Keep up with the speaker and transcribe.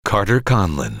Carter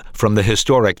Conlon from the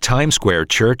historic Times Square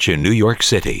Church in New York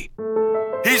City.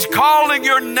 He's calling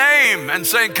your name and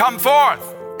saying, come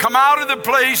forth. Come out of the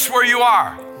place where you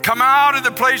are. Come out of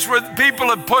the place where people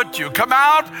have put you. Come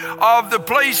out of the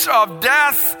place of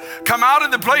death. Come out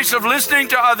of the place of listening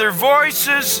to other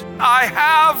voices. I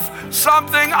have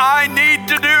something I need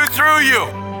to do through you.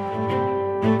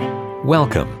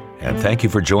 Welcome, and thank you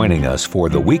for joining us for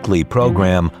the weekly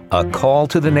program, A Call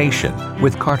to the Nation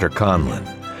with Carter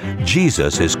Conlon.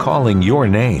 Jesus is calling your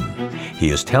name.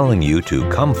 He is telling you to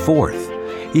come forth.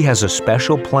 He has a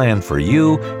special plan for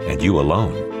you and you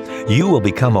alone. You will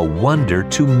become a wonder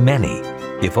to many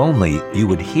if only you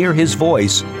would hear his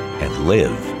voice and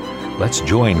live. Let's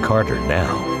join Carter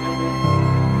now.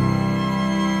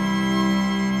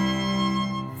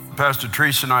 Pastor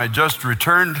Teresa and I just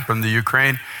returned from the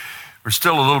Ukraine. We're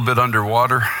still a little bit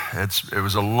underwater. It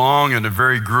was a long and a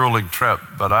very grueling trip,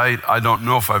 but I don't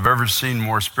know if I've ever seen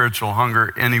more spiritual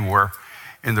hunger anywhere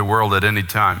in the world at any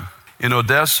time. In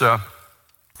Odessa,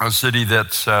 a city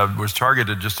that was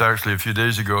targeted just actually a few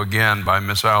days ago again by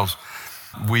missiles,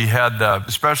 we had a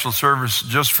special service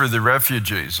just for the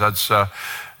refugees. That's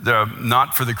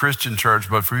not for the Christian church,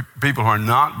 but for people who are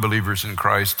not believers in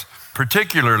Christ,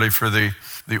 particularly for the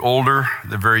older,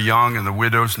 the very young, and the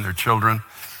widows and their children.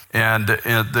 And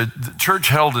the church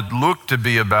held, it looked to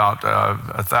be about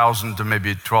 1,000 to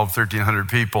maybe 1,300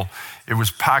 people. It was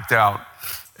packed out.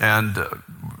 And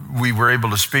we were able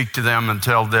to speak to them and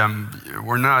tell them,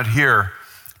 we're not here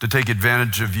to take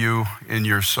advantage of you in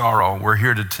your sorrow. We're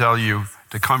here to tell you,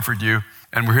 to comfort you,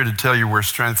 and we're here to tell you where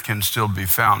strength can still be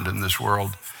found in this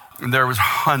world. And there was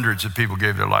hundreds of people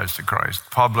gave their lives to Christ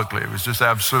publicly. It was just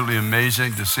absolutely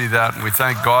amazing to see that, and we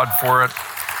thank God for it.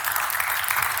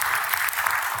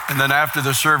 And then after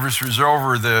the service was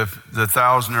over, the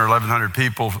 1,000 or 1,100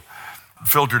 people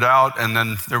filtered out, and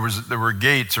then there were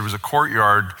gates. There was a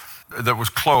courtyard that was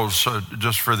closed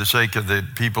just for the sake of the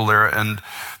people there, and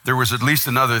there was at least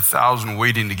another 1,000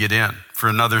 waiting to get in for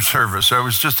another service. So it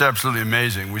was just absolutely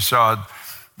amazing. We saw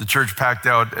the church packed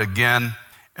out again,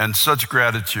 and such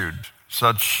gratitude,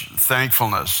 such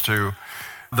thankfulness to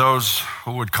those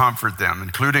who would comfort them,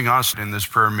 including us in this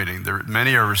prayer meeting.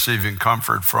 Many are receiving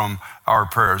comfort from our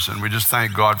prayers, and we just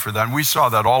thank God for that. And we saw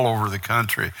that all over the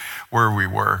country where we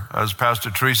were. As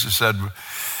Pastor Teresa said,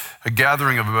 a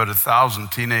gathering of about 1,000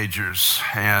 teenagers,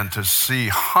 and to see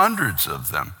hundreds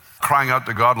of them crying out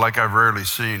to God like I've rarely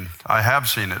seen. I have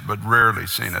seen it, but rarely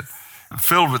seen it.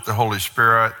 Filled with the Holy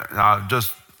Spirit,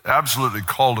 just absolutely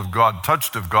called of God,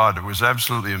 touched of God. It was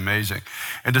absolutely amazing.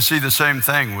 And to see the same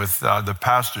thing with the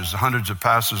pastors, the hundreds of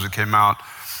pastors that came out,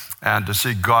 and to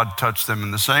see God touch them in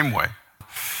the same way.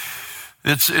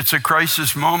 It's a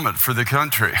crisis moment for the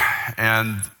country,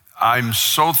 and I'm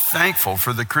so thankful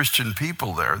for the Christian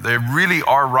people there. They really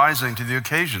are rising to the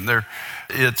occasion.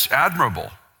 It's admirable.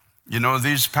 You know,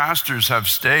 these pastors have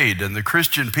stayed, and the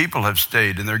Christian people have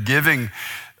stayed, and they're giving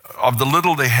of the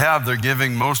little they have, they're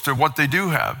giving most of what they do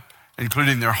have,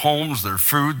 including their homes, their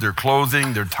food, their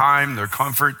clothing, their time, their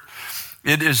comfort.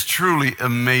 It is truly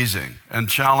amazing and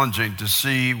challenging to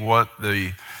see what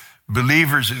the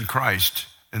believers in Christ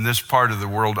in this part of the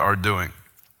world are doing.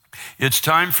 It's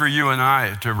time for you and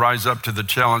I to rise up to the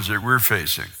challenge that we're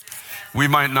facing. We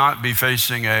might not be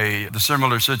facing the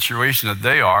similar situation that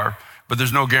they are, but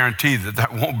there's no guarantee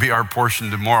that won't be our portion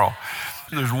tomorrow.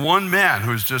 There's one man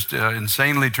who's just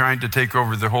insanely trying to take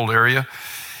over the whole area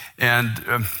and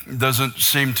doesn't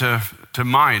seem to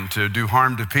mind to do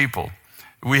harm to people.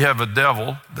 We have a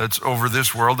devil that's over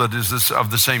this world that is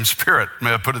of the same spirit,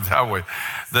 may I put it that way,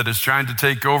 that is trying to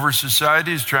take over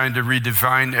society, is trying to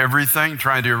redefine everything,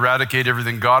 trying to eradicate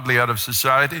everything godly out of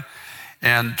society,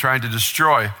 and trying to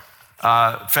destroy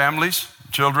families,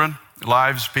 children,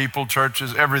 lives, people,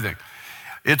 churches, everything.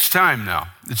 It's time now.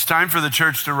 It's time for the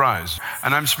church to rise.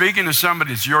 And I'm speaking to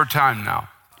somebody, it's your time now.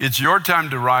 It's your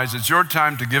time to rise. It's your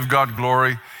time to give God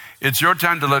glory. It's your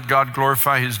time to let God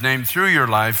glorify his name through your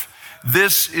life.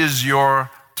 This is your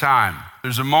time.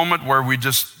 There's a moment where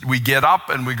we get up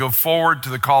and we go forward to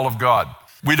the call of God.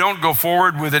 We don't go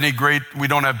forward with we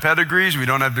don't have pedigrees, we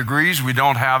don't have degrees, we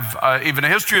don't have even a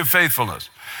history of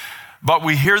faithfulness. But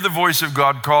we hear the voice of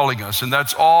God calling us, and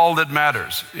that's all that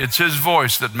matters. It's his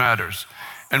voice that matters.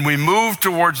 And we move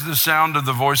towards the sound of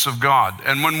the voice of God.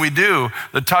 And when we do,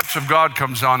 the touch of God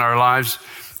comes on our lives,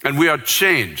 and we are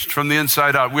changed from the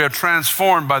inside out. We are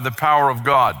transformed by the power of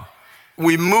God.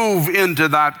 We move into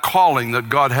that calling that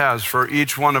God has for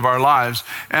each one of our lives.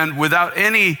 And without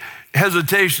any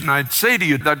hesitation, I'd say to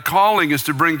you, that calling is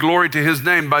to bring glory to his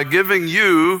name by giving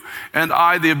you and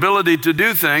I the ability to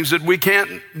do things that we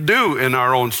can't do in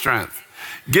our own strength.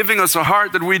 giving us a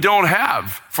heart that we don't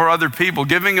have for other people,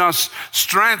 giving us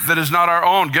strength that is not our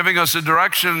own, giving us a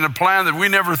direction and a plan that we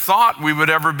never thought we would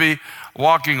ever be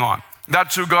walking on.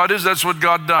 That's who God is. That's what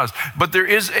God does. But there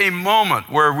is a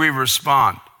moment where we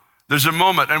respond. There's a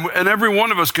moment, and every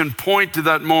one of us can point to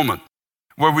that moment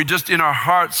where we just in our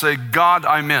heart say, God,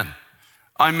 I'm in.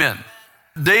 I'm in.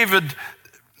 David,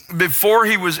 before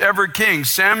he was ever king,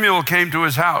 Samuel came to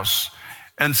his house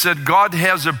and said, God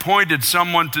has appointed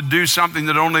someone to do something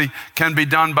that only can be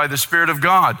done by the Spirit of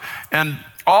God. And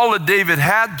all that David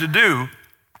had to do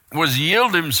was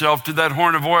yield himself to that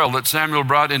horn of oil that Samuel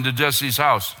brought into Jesse's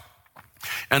house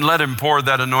and let him pour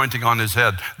that anointing on his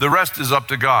head. The rest is up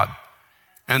to God.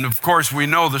 And of course, we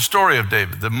know the story of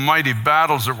David, the mighty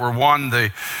battles that were won,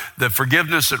 the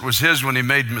forgiveness that was his when he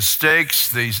made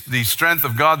mistakes, the strength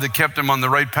of God that kept him on the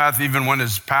right path, even when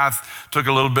his path took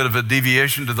a little bit of a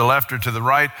deviation to the left or to the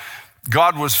right.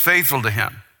 God was faithful to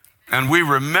him. And we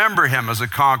remember him as a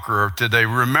conqueror today.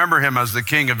 We remember him as the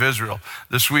King of Israel,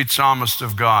 the sweet psalmist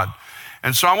of God.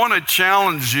 And so I want to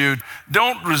challenge you,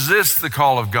 don't resist the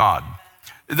call of God.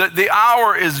 The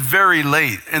hour is very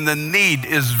late and the need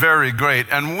is very great,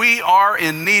 and we are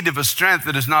in need of a strength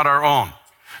that is not our own.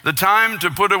 The time to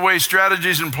put away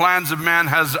strategies and plans of man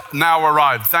has now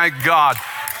arrived. Thank God.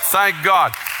 Thank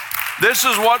God. This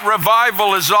is what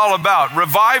revival is all about.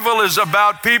 Revival is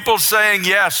about people saying,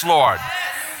 yes, Lord.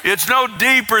 It's no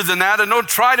deeper than that, and don't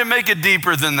try to make it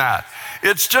deeper than that.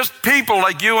 It's just people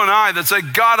like you and I that say,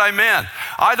 God, I'm in.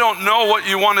 I don't know what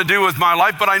you want to do with my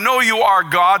life, but I know you are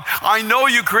God. I know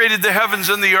you created the heavens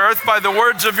and the earth by the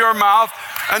words of your mouth.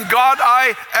 And God,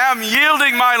 I am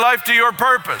yielding my life to your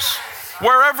purpose.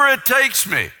 Wherever it takes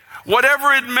me,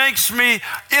 whatever it makes me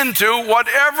into,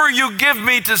 whatever you give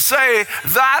me to say,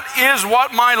 that is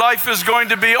what my life is going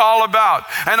to be all about.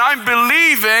 And I'm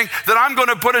believing that I'm going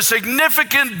to put a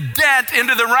significant dent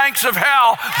into the ranks of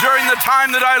hell during the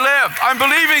time that I live. I'm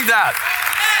believing that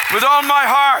with all my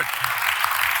heart.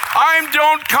 I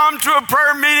don't come to a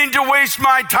prayer meeting to waste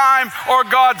my time or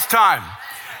God's time.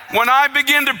 When I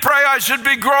begin to pray, I should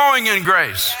be growing in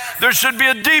grace. There should be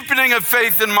a deepening of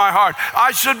faith in my heart.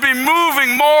 I should be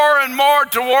moving more and more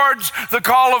towards the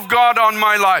call of God on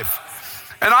my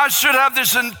life. And I should have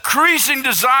this increasing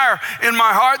desire in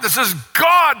my heart that says,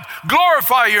 God,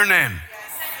 glorify your name.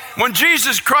 When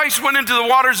Jesus Christ went into the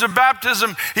waters of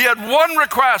baptism, he had one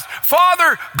request: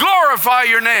 Father, glorify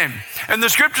your name. And the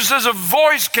scripture says a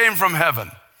voice came from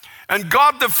heaven. And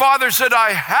God the Father said,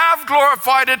 I have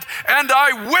glorified it and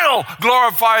I will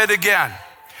glorify it again.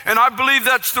 And I believe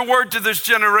that's the word to this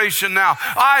generation now.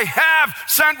 I have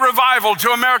sent revival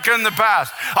to America in the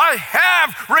past. I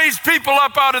have raised people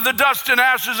up out of the dust and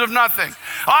ashes of nothing.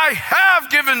 I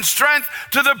have given strength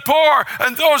to the poor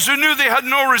and those who knew they had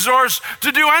no resource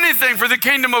to do anything for the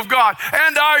kingdom of God.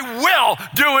 And I will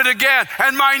do it again.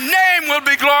 And my name will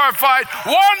be glorified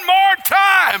one more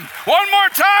time,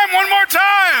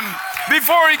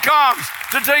 before he comes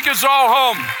to take us all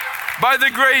home. By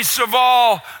the grace of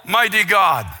Almighty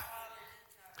God.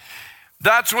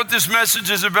 That's what this message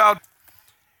is about.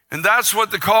 And that's what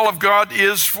the call of God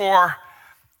is for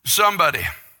somebody.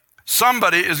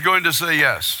 Somebody is going to say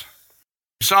yes.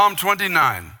 Psalm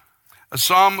 29, a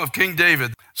psalm of King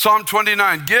David. Psalm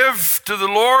 29, give to the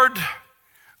Lord,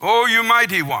 O you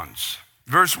mighty ones.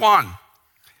 Verse 1,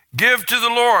 give to the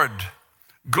Lord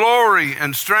glory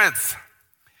and strength.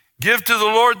 Give to the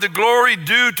Lord the glory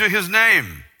due to his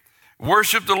name.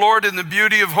 Worship the Lord in the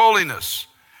beauty of holiness.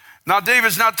 Now,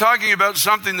 David's not talking about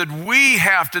something that we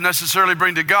have to necessarily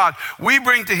bring to God. We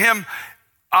bring to him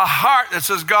a heart that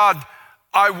says, God,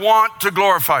 I want to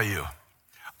glorify you.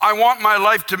 I want my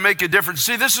life to make a difference.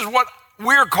 See, this is what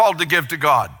we're called to give to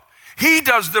God. He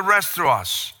does the rest through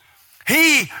us.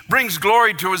 He brings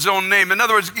glory to his own name. In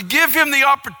other words, give him the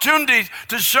opportunity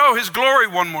to show his glory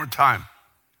one more time.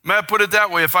 May I put it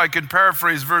that way if I can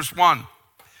paraphrase verse 1?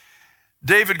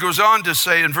 David goes on to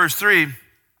say in verse 3,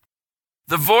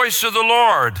 the voice of the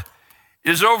Lord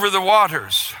is over the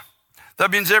waters.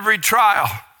 That means every trial,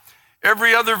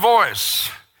 every other voice,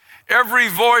 every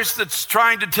voice that's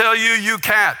trying to tell you you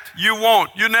can't, you won't,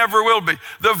 you never will be.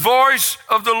 The voice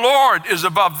of the Lord is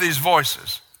above these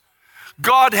voices.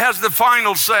 God has the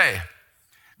final say.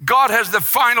 God has the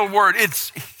final word.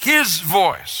 It's his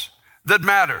voice that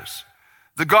matters.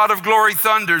 The God of glory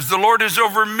thunders. The Lord is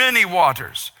over many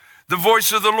waters. The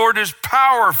voice of the Lord is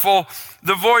powerful.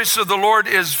 The voice of the Lord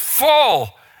is full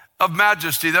of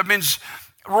majesty. That means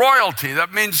royalty.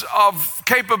 That means of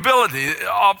capability,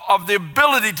 of the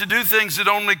ability to do things that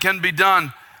only can be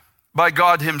done by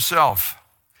God himself.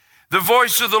 The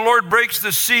voice of the Lord breaks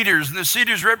the cedars, and the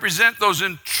cedars represent those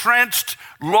entrenched,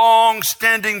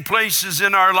 long-standing places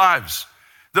in our lives.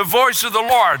 The voice of the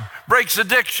Lord breaks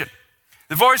addiction.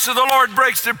 The voice of the Lord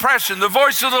breaks depression. The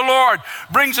voice of the Lord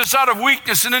brings us out of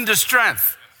weakness and into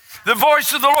strength. The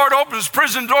voice of the Lord opens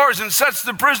prison doors and sets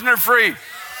the prisoner free.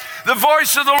 The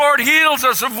voice of the Lord heals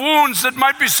us of wounds that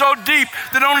might be so deep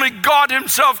that only God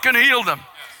himself can heal them.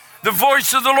 The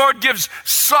voice of the Lord gives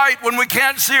sight when we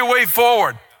can't see a way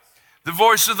forward. The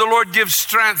voice of the Lord gives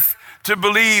strength to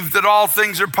believe that all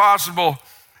things are possible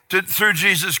through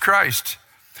Jesus Christ.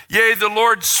 Yea, the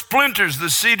Lord splinters the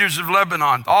cedars of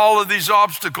Lebanon, all of these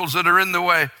obstacles that are in the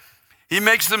way. He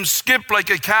makes them skip like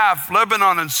a calf,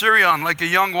 Lebanon and Sirion like a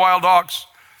young wild ox.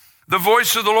 The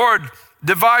voice of the Lord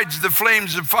divides the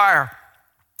flames of fire.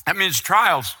 That means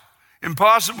trials,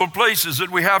 impossible places that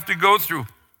we have to go through,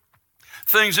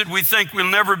 things that we think we'll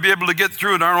never be able to get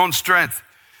through in our own strength.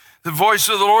 The voice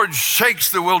of the Lord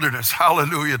shakes the wilderness.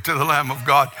 Hallelujah to the Lamb of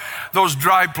God. Those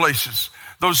dry places,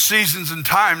 those seasons and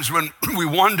times when we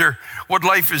wonder what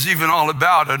life is even all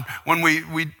about, and when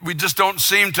we just don't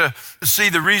seem to see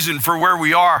the reason for where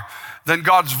we are, then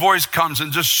God's voice comes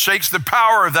and just shakes the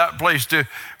power of that place to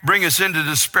bring us into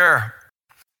despair.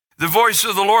 The voice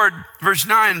of the Lord, verse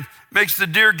 9, makes the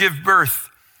deer give birth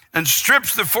and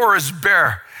strips the forest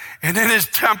bare. And in his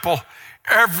temple,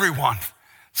 everyone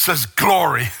says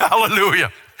glory.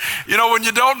 Hallelujah. You know, when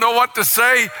you don't know what to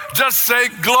say, just say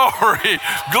glory.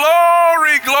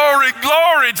 Glory, glory,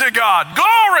 glory to God.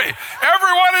 Glory.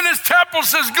 Everyone in his temple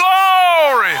says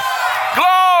glory.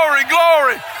 Glory,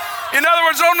 glory. In other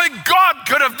words, only God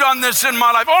could have done this in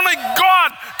my life. Only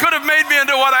God could have made me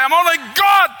into what I am. Only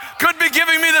God could be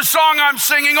giving me the song I'm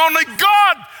singing. Only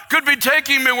God could be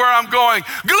taking me where I'm going.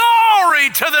 Glory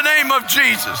to the name of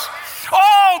Jesus.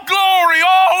 All glory,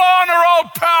 all honor, all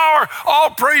power, all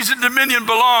praise and dominion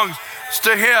belongs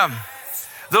to him.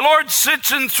 The Lord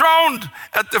sits enthroned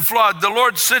at the flood. The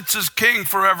Lord sits as king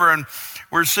forever. And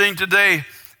we're seeing today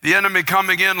the enemy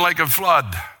coming in like a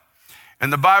flood.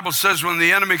 And the Bible says when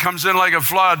the enemy comes in like a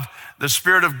flood, the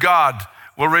Spirit of God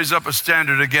will raise up a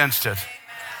standard against it.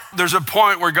 There's a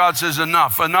point where God says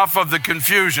enough of the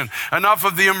confusion, enough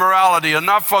of the immorality,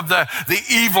 enough of the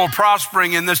evil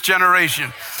prospering in this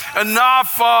generation,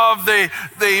 enough of the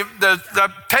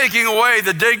taking away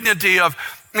the dignity of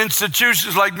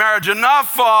institutions like marriage,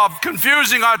 enough of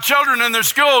confusing our children in their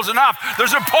schools, enough.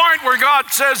 There's a point where God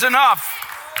says enough.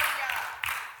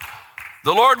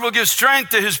 The Lord will give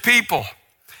strength to his people,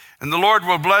 and the Lord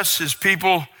will bless his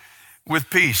people with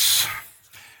peace.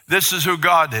 This is who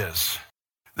God is.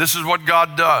 This is what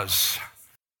God does.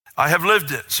 I have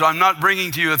lived it, so I'm not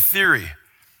bringing to you a theory.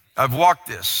 I've walked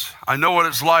this. I know what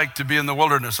it's like to be in the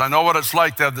wilderness. I know what it's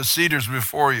like to have the cedars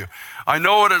before you. I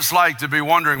know what it's like to be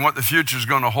wondering what the future is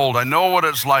going to hold. I know what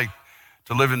it's like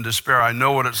to live in despair. I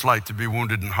know what it's like to be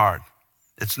wounded in heart.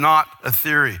 It's not a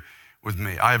theory with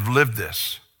me. I have lived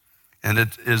this, and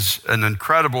it is an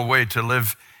incredible way to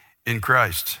live in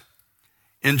Christ.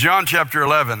 In John chapter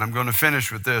 11, I'm going to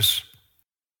finish with this.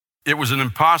 It was an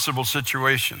impossible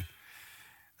situation.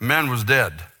 The man was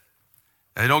dead.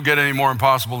 And you don't get any more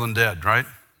impossible than dead, right?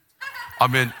 I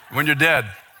mean, when you're dead,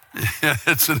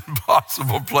 it's an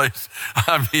impossible place.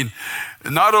 I mean,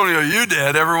 not only are you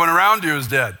dead, everyone around you is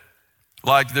dead.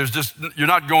 Like you're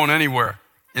not going anywhere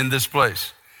in this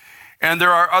place. And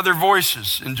there are other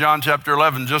voices in John chapter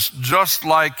 11, just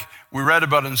like we read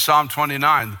about in Psalm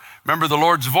 29. Remember, the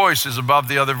Lord's voice is above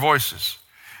the other voices.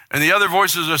 And the other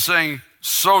voices are saying,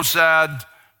 so sad,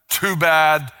 too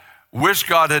bad, wish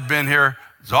God had been here,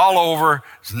 it's all over,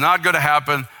 it's not going to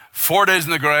happen, 4 days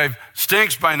in the grave,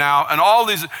 stinks by now, and all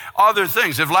these other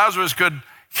things. If Lazarus could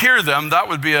hear them, that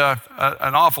would be an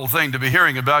awful thing to be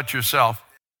hearing about yourself.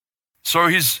 So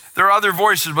there are other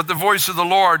voices, but the voice of the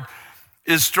Lord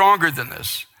is stronger than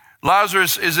this.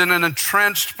 Lazarus is in an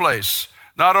entrenched place.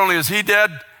 Not only is he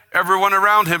dead, everyone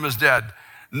around him is dead.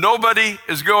 Nobody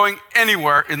is going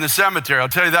anywhere in the cemetery. I'll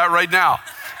tell you that right now.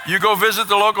 You go visit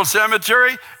the local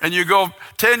cemetery and you go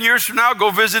 10 years from now,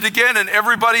 go visit again, and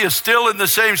everybody is still in the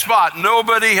same spot.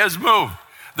 Nobody has moved.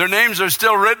 Their names are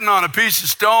still written on a piece of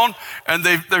stone, and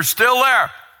they're still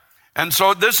there. And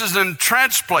so this is an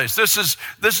entrenched place. This is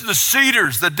the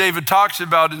cedars that David talks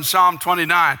about in Psalm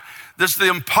 29. This is the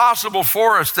impossible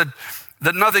forest that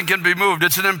nothing can be moved.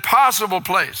 It's an impossible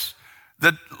place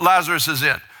that Lazarus is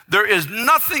in. There is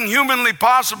nothing humanly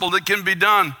possible that can be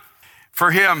done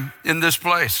for him in this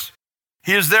place.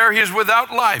 He is there, he is without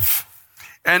life.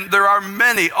 And there are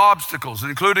many obstacles,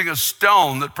 including a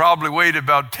stone that probably weighed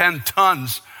about 10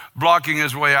 tons blocking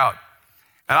his way out.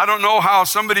 And I don't know how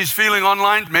somebody's feeling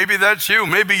online. Maybe that's you.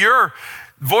 Maybe you're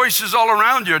Voices all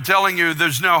around you are telling you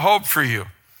there's no hope for you.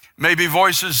 Maybe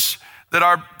voices that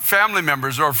are family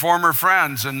members or former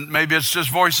friends, and maybe it's just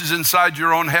voices inside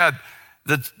your own head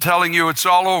that's telling you it's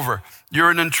all over.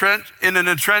 You're in an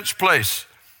entrenched place.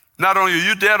 Not only are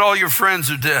you dead, all your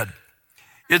friends are dead.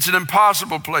 It's an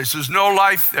impossible place. There's no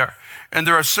life there. And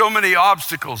there are so many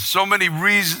obstacles, so many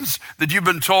reasons that you've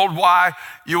been told why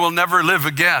you will never live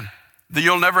again, that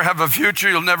you'll never have a future,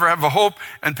 you'll never have a hope.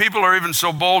 And people are even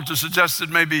so bold to suggest that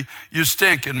maybe you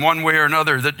stink in one way or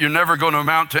another, that you're never going to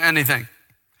amount to anything.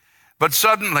 But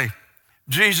suddenly,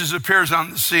 Jesus appears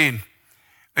on the scene,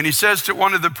 and he says to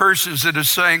one of the persons that is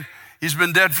saying, he's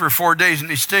been dead for 4 days and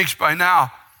he stinks by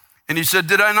now. And he said,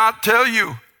 did I not tell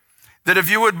you that if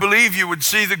you would believe, you would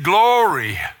see the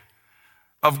glory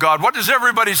of God? What does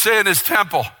everybody say in his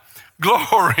temple?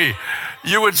 Glory.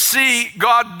 You would see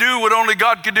God do what only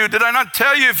God could do. Did I not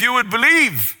tell you if you would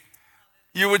believe,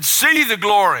 you would see the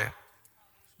glory?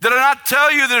 Did I not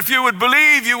tell you that if you would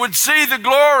believe, you would see the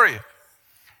glory?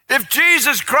 If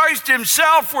Jesus Christ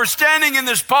himself were standing in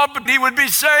this pulpit, he would be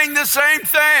saying the same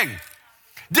thing.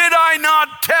 Did I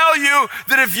not tell you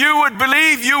that if you would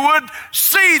believe, you would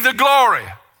see the glory?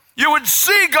 You would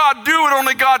see God do what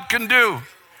only God can do.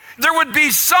 There would be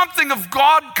something of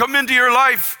God come into your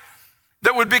life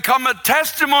that would become a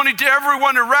testimony to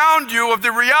everyone around you of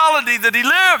the reality that he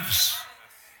lives.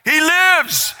 He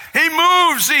lives, he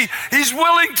moves, he's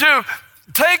willing to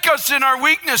take us in our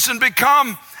weakness and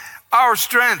become our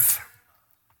strength.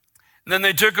 And then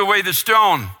they took away the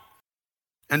stone.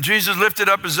 And Jesus lifted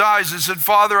up his eyes and said,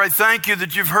 Father, I thank you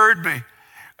that you've heard me.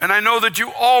 And I know that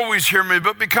you always hear me,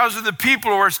 but because of the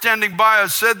people who are standing by, I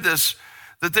said this,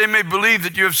 that they may believe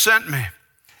that you have sent me.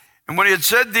 And when he had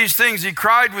said these things, he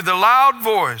cried with a loud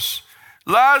voice,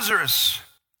 Lazarus,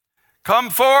 come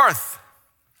forth.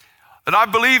 And I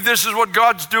believe this is what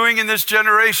God's doing in this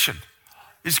generation.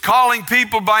 He's calling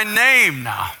people by name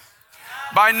now.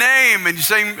 By name, and he's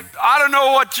saying, I don't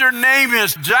know what your name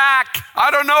is, Jack.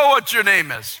 I don't know what your name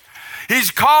is.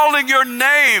 He's calling your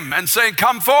name and saying,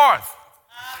 come forth.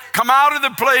 Come out of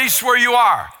the place where you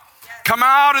are. Come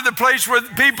out of the place where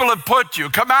people have put you.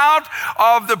 Come out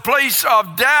of the place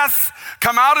of death.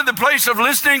 Come out of the place of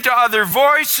listening to other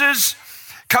voices.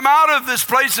 Come out of this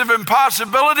place of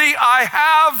impossibility. I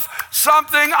have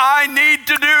something I need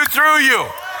to do through you.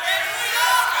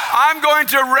 I'm going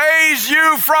to raise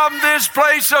you from this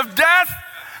place of death.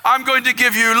 I'm going to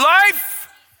give you life,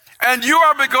 and you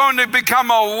are going to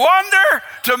become a wonder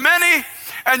to many,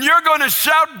 and you're going to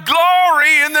shout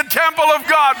glory in the temple of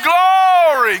God.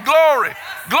 Glory, glory,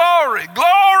 glory,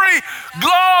 glory,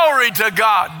 glory to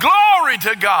God. Glory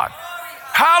to God.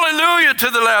 Hallelujah to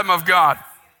the Lamb of God.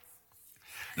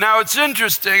 Now it's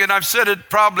interesting, and I've said it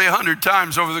probably 100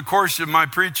 times over the course of my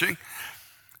preaching,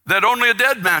 that only a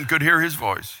dead man could hear his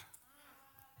voice.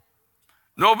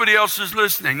 Nobody else is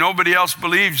listening. Nobody else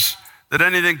believes that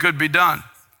anything could be done.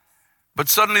 But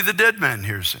suddenly the dead man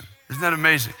hears him. Isn't that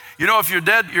amazing? You know, if you're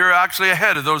dead, you're actually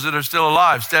ahead of those that are still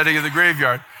alive, standing in the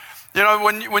graveyard. You know,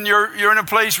 when you're in a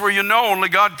place where you know only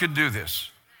God could do this,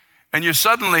 and you're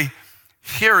suddenly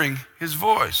hearing his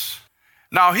voice.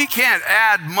 Now, he can't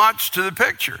add much to the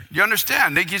picture. You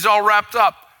understand? He's all wrapped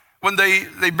up. When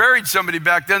they buried somebody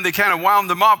back then, they kind of wound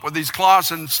them up with these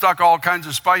cloths and stuck all kinds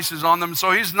of spices on them.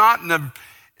 So he's not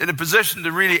in a position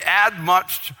to really add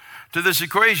much to this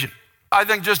equation. I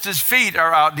think just his feet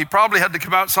are out. He probably had to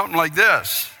come out something like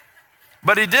this.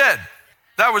 But he did.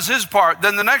 That was his part.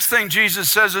 Then the next thing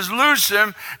Jesus says is loose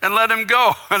him and let him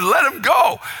go. And let him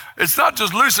go. It's not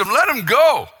just loose him, let him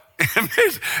go.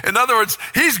 In other words,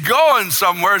 he's going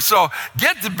somewhere, so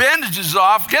get the bandages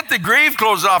off, get the grave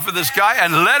clothes off of this guy,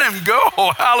 and let him go.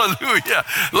 Hallelujah.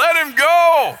 Let him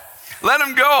go. Let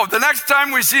him go. The next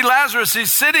time we see Lazarus,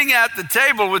 he's sitting at the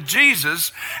table with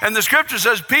Jesus, and the scripture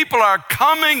says people are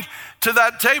coming to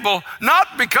that table,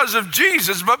 not because of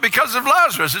Jesus, but because of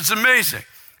Lazarus. It's amazing.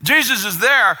 Jesus is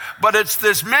there, but it's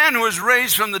this man who is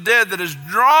raised from the dead that is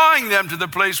drawing them to the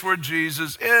place where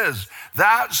Jesus is.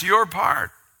 That's your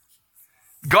part.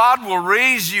 God will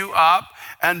raise you up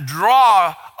and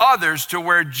draw others to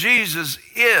where Jesus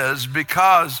is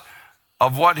because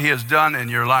of what he has done in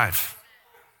your life.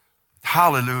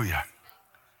 Hallelujah.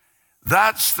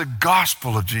 That's the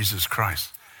gospel of Jesus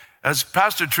Christ. As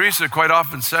Pastor Teresa quite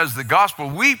often says, the gospel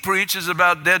we preach is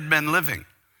about dead men living.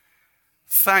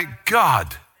 Thank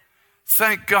God.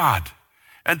 Thank God.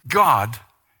 And God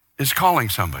is calling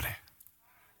somebody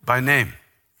by name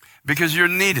because you're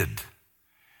needed.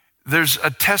 There's a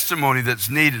testimony that's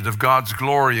needed of God's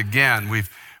glory again.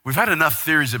 We've had enough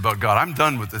theories about God. I'm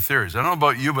done with the theories. I don't know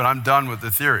about you, but I'm done with the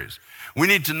theories. We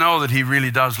need to know that he really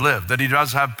does live, that he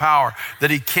does have power, that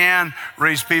he can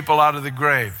raise people out of the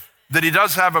grave, that he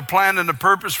does have a plan and a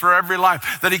purpose for every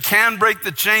life, that he can break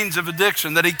the chains of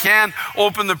addiction, that he can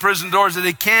open the prison doors, that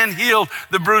he can heal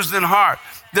the bruised in heart,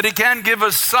 that he can give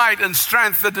us sight and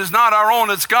strength that is not our own,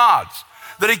 it's God's,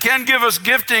 that he can give us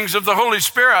giftings of the Holy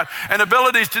Spirit and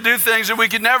abilities to do things that we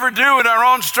could never do in our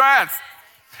own strength.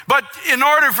 But in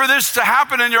order for this to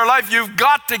happen in your life, you've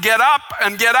got to get up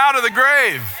and get out of the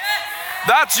grave.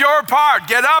 That's your part.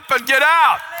 Get up and get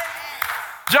out.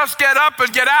 Just get up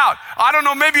and get out. I don't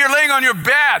know, maybe you're laying on your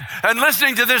bed and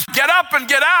listening to this. Get up and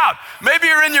get out. Maybe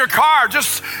you're in your car.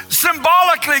 Just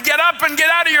symbolically get up and get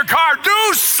out of your car.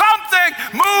 Do something.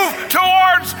 Move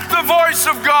towards the voice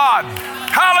of God.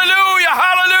 Hallelujah,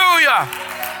 hallelujah.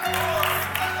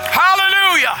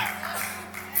 Hallelujah.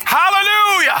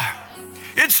 Hallelujah.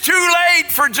 It's too late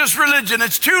for just religion.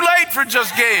 It's too late for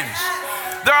just games.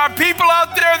 There are people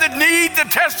out there that need the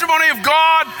testimony of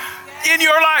God in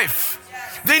your life.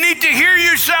 They need to hear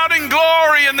you shouting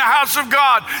glory in the house of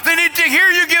God. They need to hear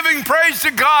you giving praise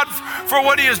to God for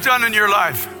what he has done in your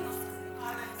life.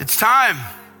 It's time.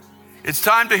 It's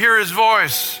time to hear his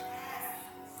voice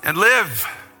and live.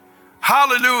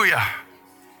 Hallelujah.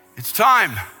 It's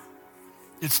time.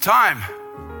 It's time.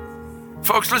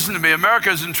 Folks, listen to me. America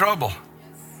is in trouble.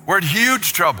 We're in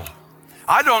huge trouble.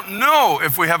 I don't know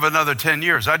if we have another 10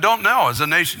 years. I don't know as a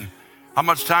nation how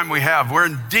much time we have. We're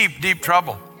in deep, deep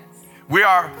trouble. We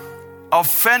are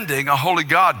offending a holy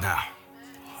God now.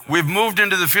 We've moved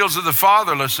into the fields of the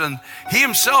fatherless, and he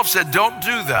himself said, don't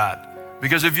do that,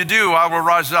 because if you do, I will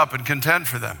rise up and contend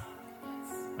for them.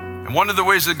 And one of the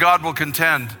ways that God will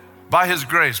contend by his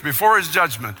grace before his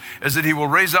judgment is that he will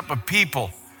raise up a people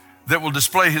that will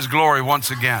display his glory once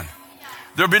again.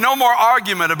 There'll be no more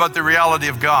argument about the reality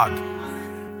of God.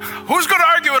 Who's going to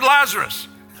argue with Lazarus?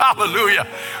 Hallelujah.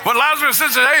 When Lazarus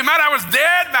says, hey, man, I was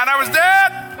dead.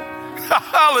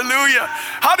 Hallelujah.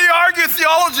 How do you argue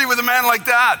theology with a man like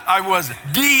that? I was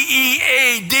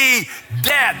D-E-A-D,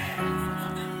 dead,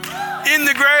 in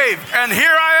the grave. And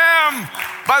here I am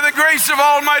by the grace of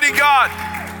Almighty God.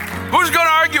 Who's going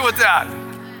to argue with that?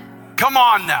 Come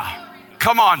on now.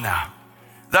 Come on now.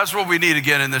 That's what we need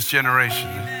again in this generation.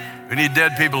 We need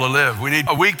dead people to live. We need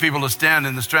weak people to stand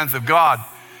in the strength of God.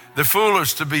 The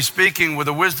foolish to be speaking with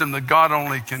a wisdom that God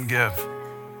only can give.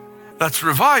 That's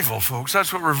revival, folks.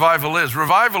 That's what revival is.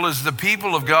 Revival is the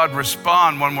people of God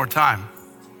respond one more time.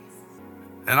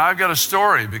 And I've got a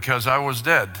story because I was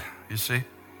dead, you see.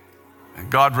 And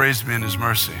God raised me in his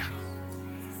mercy.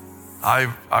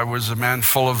 I was a man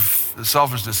full of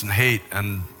selfishness and hate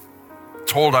and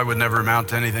told I would never amount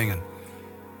to anything.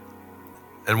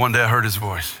 And one day I heard his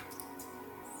voice.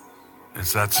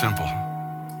 It's that simple.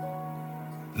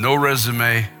 No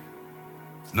resume,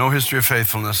 no history of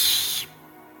faithfulness,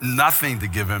 nothing to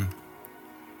give him,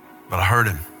 but I heard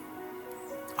him.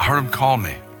 I heard him call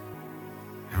me.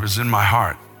 It was in my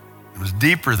heart. It was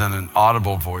deeper than an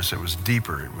audible voice. It was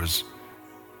deeper. It was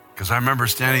because I remember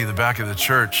standing in the back of the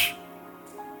church,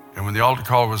 and when the altar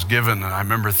call was given, and I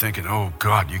remember thinking, oh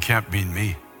God, you can't beat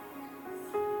me.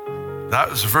 That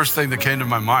was the first thing that came to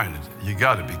my mind. You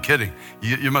got to be kidding.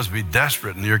 You must be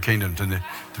desperate in your kingdom to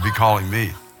be calling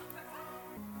me.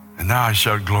 And now I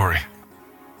shout glory.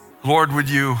 Lord, would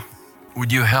you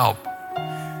help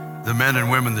the men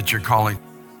and women that you're calling?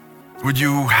 Would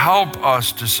you help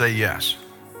us to say yes?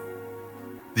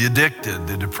 The addicted,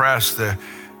 the depressed, the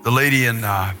lady in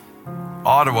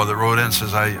Ottawa that wrote in and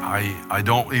says, I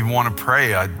don't even want to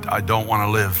pray. I don't want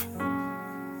to live.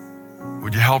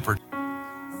 Would you help her?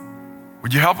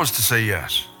 Would you help us to say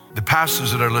yes? The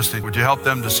pastors that are listening, would you help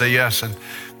them to say yes and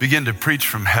begin to preach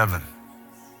from heaven?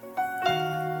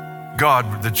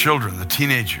 God, the children, the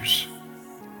teenagers.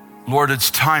 Lord,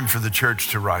 it's time for the church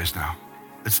to rise now.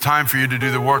 It's time for you to do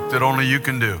the work that only you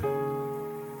can do.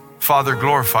 Father,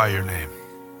 glorify your name.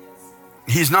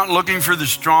 He's not looking for the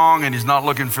strong, and he's not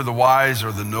looking for the wise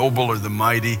or the noble or the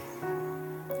mighty.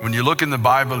 When you look in the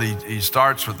Bible, he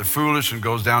starts with the foolish and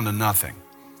goes down to nothing.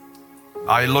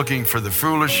 I'm looking for the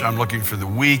foolish, I'm looking for the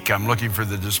weak, I'm looking for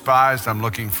the despised, I'm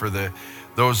looking for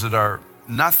those that are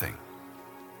nothing,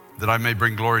 that I may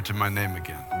bring glory to my name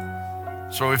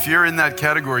again. So if you're in that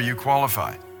category, you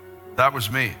qualify. That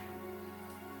was me.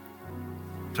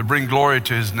 To bring glory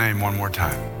to his name one more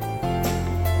time.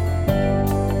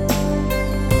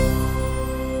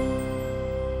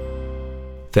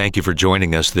 Thank you for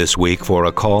joining us this week for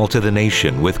A Call to the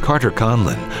Nation with Carter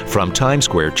Conlon from Times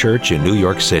Square Church in New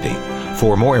York City.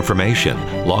 For more information,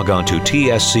 log on to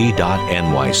tsc.nyc.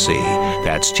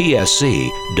 That's tsc.nyc.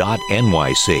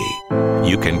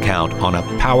 You can count on a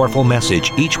powerful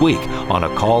message each week on A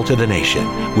Call to the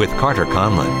Nation with Carter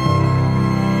Conlon.